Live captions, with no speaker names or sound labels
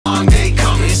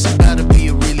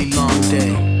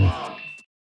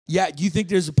Yeah, do you think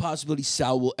there's a possibility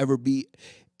Sal will ever be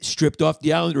stripped off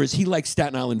the island, or is he like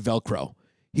Staten Island Velcro?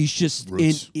 He's just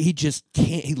he just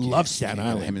can't. He loves Staten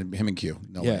Island. Him and Q.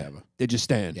 No way ever. They just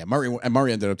stand. Yeah,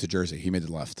 Murray ended up to Jersey. He made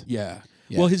the left. Yeah.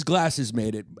 Well, his glasses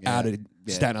made it out of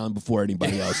Staten Island before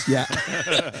anybody else. Yeah.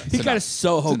 He got his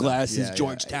Soho glasses,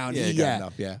 Georgetown. Yeah, yeah.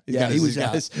 Enough, yeah. He was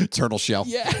out. His turtle shell.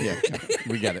 Yeah. Yeah.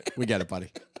 We get it. We get it,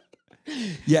 buddy.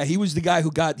 Yeah, he was the guy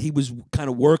he was kind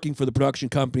of working for the production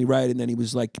company, right? And then he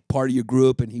was like part of your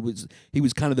group, and he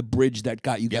was kind of the bridge that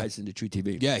got you guys into True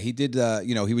TV. Yeah, he did.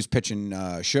 He was pitching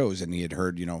shows, and he had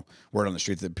heard, word on the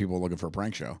street that people were looking for a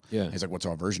prank show. Yeah, he's like, "What's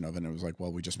our version of it?" And it was like,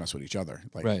 "Well, we just mess with each other."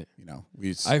 Like, right.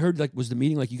 I heard was the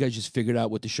meeting like you guys just figured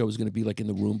out what the show was going to be like in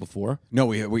the room before? No,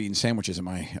 we were eating sandwiches in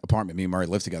my apartment. Me and Murray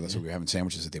lived together, so we were having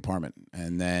sandwiches at the apartment.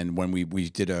 And then when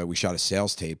we shot a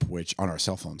sales tape, which on our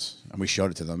cell phones, and we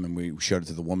showed it to them, and we showed it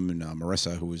to the woman.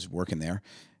 Marissa, who was working there,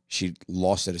 she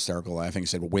lost it, hysterical laughing, and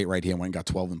said, "Well, wait right here." And went and got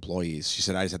 12 employees. She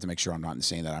said, "I just have to make sure I'm not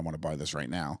insane that I want to buy this right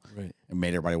now." Right. And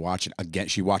made everybody watch it again.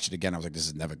 She watched it again. I was like, "This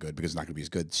is never good because it's not going to be as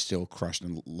good." Still crushed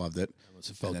and loved it.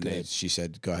 And then she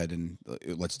said, "Go ahead and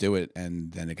let's do it."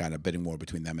 And then it got a bidding war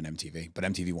between them and MTV. But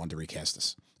MTV wanted to recast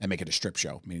us and make it a strip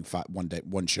show, meaning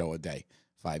one show a day.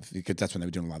 5, because that's when they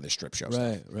were doing a lot of their strip shows.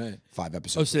 Right. 5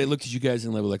 episodes. Oh, so they looked at you guys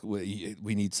and they were like,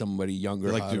 "We need somebody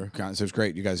younger." Like, dude, so it was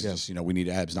great. You guys just, we need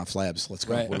abs, not flabs. Let's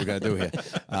go. Right. What are we gonna do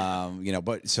here?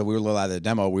 But so we were a little out of the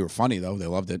demo. We were funny though. They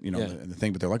loved it, and the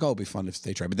thing. But they're like, "Oh, it'd be fun if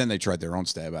they tried." But then they tried their own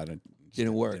stab at it.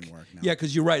 Didn't work. No. Yeah,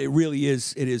 because you're right. It really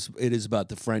is. It is about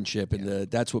the friendship, and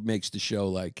that's what makes the show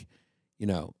like,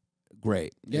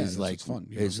 great. Yeah, it's like fun.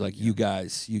 It's like you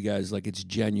guys like it's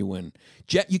genuine.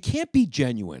 You can't be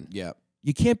genuine. Yeah.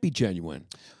 You can't be genuine.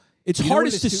 It's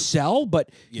hardest to sell,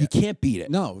 but you can't beat it.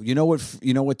 No, you know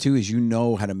what too is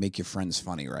how to make your friends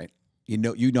funny, right? You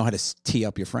know how to tee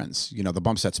up your friends. The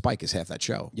bump set Spike is half that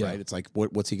show, right? It's like,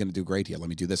 what's he going to do great here? Let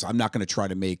me do this. I'm not going to try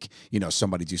to make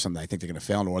somebody do something I think they're going to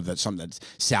fail, or that something that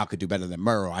Sal could do better than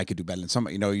Murr, or I could do better than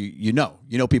somebody. You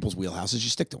know people's wheelhouses.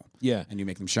 You stick to them, and you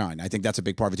make them shine. I think that's a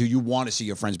big part of it too. You want to see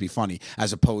your friends be funny,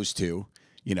 as opposed to.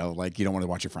 Like you don't want to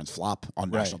watch your friends flop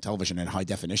on national television in high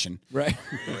definition. Right.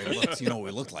 You know what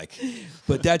it looked like.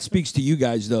 But that speaks to you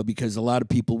guys, though, because a lot of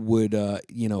people would,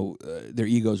 their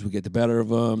egos would get the better of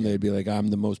them. They'd be like, "I'm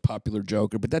the most popular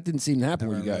Joker." But that didn't seem to happen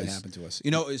with you guys. Really happened to us.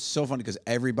 It's so funny because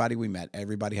everybody we met,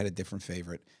 everybody had a different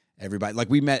favorite. Everybody, like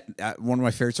we met, one of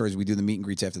my favorite stories, we do the meet and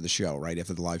greets after the show, right?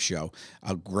 After the live show.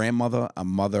 A grandmother, a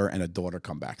mother, and a daughter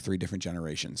come back, 3 different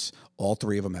generations. All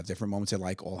 3 of them have different moments they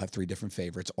like, all have 3 different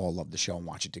favorites, all love the show and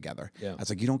watch it together. Yeah. I was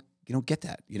like, you don't get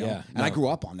that, Yeah, and I grew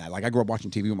up on that. Like I grew up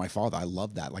watching TV with my father. I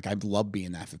love that. Like I love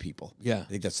being that for people. Yeah. I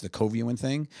think that's the co-viewing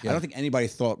thing. Yeah. I don't think anybody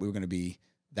thought we were going to be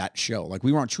that show. Like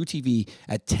we were on True TV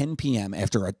at 10 p.m.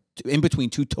 in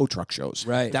between 2 tow truck shows.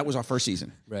 Right. That was our first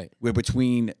season. Right. We're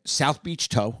between South Beach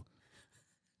Tow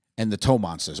and the Tow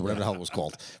Monsters, whatever the hell it was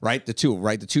called, right? The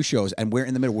 2 shows, and we're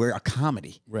in the middle. We're a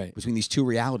comedy, right, between these 2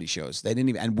 reality shows. They didn't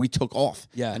even, and we took off,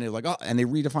 and they're like, oh, and they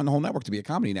redefined the whole network to be a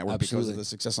comedy network because of the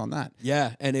success on that.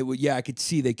 Yeah, and I could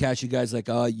see they cast you guys like,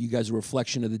 oh, you guys are a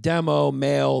reflection of the demo,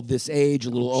 male, this age, a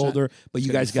little older, but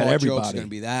you guys got everybody. It's going to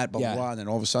be that, blah, blah, blah, and then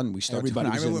all of a sudden we started.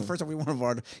 I remember the first time we went on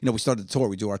our, we started the tour,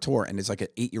 we do our tour, and it's like an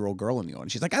 8-year-old girl in the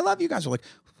audience. She's like, I love you guys. We're like,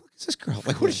 this girl,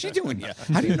 like, what is she doing here?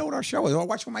 How do you know what our show is? I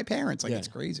watch with my parents. Like, it's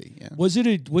crazy. Yeah. Was it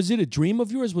a dream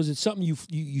of yours? Was it something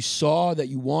you saw that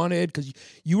you wanted? Because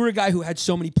you were a guy who had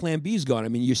so many Plan Bs going. I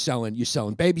mean, you're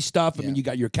selling baby stuff. I mean, you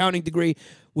got your accounting degree.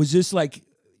 Was this like?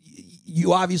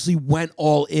 You obviously went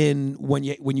all in when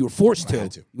you were forced to,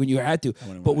 when you had to.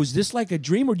 But was this like a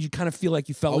dream, or did you kind of feel like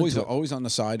you fell into it? Always on the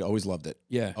side, always loved it.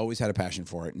 Yeah. Always had a passion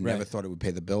for it. Never thought it would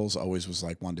pay the bills. Always was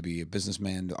like, wanted to be a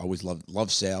businessman. Always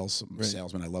loved sales. I'm a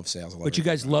salesman. I love sales. But you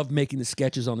guys loved making the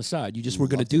sketches on the side. You just were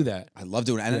going to do that. I love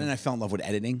doing it. And then I fell in love with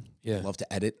editing. Yeah. I love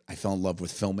to edit. I fell in love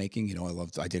with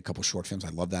filmmaking. I did a couple short films. I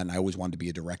love that. And I always wanted to be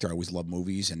a director. I always loved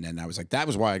movies. And then I was like, that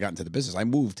was why I got into the business. I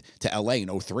moved to LA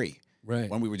in 03.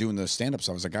 Right. When we were doing the stand-ups,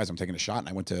 I was like, guys, I'm taking a shot. And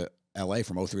I went to L.A.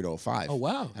 from 03 to 05. Oh,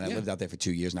 wow. And I lived out there for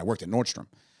 2 years, and I worked at Nordstrom.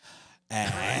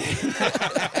 And,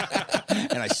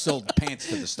 and I sold pants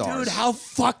to the stars. Dude, how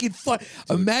fucking fun.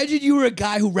 Imagine you were a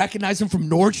guy who recognized him from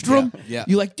Nordstrom. Yeah.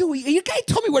 You're like, dude, you guy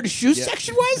told me where the shoe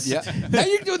section was? Yeah. Now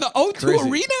you're doing the O2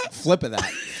 Arena? Flip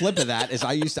of that is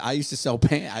I used to sell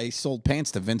pants. I sold pants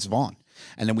to Vince Vaughn.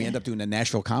 And then we end up doing a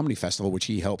Nashville Comedy Festival, which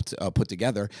he helped put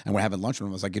together. And we're having lunch with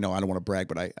him. I was like, I don't want to brag,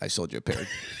 but I sold you a pair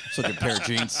of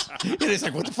jeans. And he's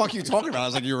like, what the fuck are you talking about? I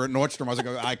was like, you were at Nordstrom. I was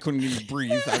like, I couldn't even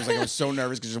breathe. I was like, I was so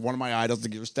nervous because you're one of my idols.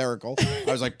 You're hysterical.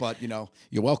 I was like, but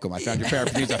you're welcome. I found your pair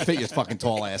of jeans that fit your fucking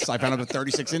tall ass. I found out the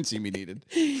 36 inseam you needed.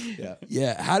 Yeah.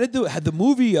 Yeah. How did the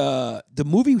movie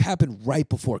happened right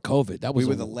before COVID? That was we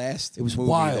were the last. It was movie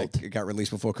wild. that got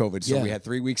released before COVID. So we had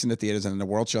 3 weeks in the theaters and then the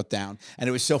world shut down. And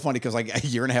it was so funny because like a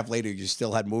year and a half later, you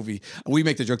still had movie. We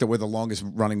make the joke that we're the longest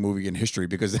running movie in history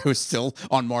because it was still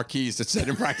on marquees that said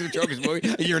Impractical Joker's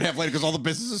movie a year and a half later because all the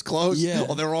businesses closed. Yeah.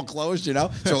 Or they're all closed,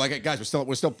 So like, guys,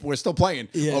 we're still playing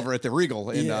over at the Regal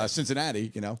in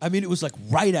Cincinnati, I mean, it was like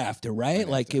right after, right?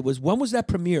 Like it was, when was that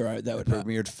premiere? That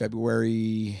premiered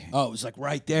February. Oh, it was like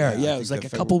right there. Yeah, it was like a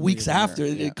couple weeks after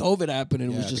COVID happened,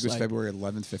 and it was just it was like February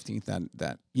 11th, 15th.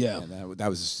 That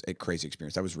was a crazy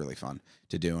experience. That was really fun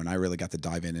to do, and I really got to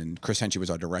dive in. And Chris Henchy was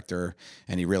our director,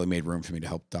 and he really made room for me to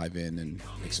help dive in and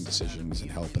make some decisions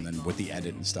and help. And then with the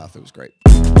edit and stuff, it was great.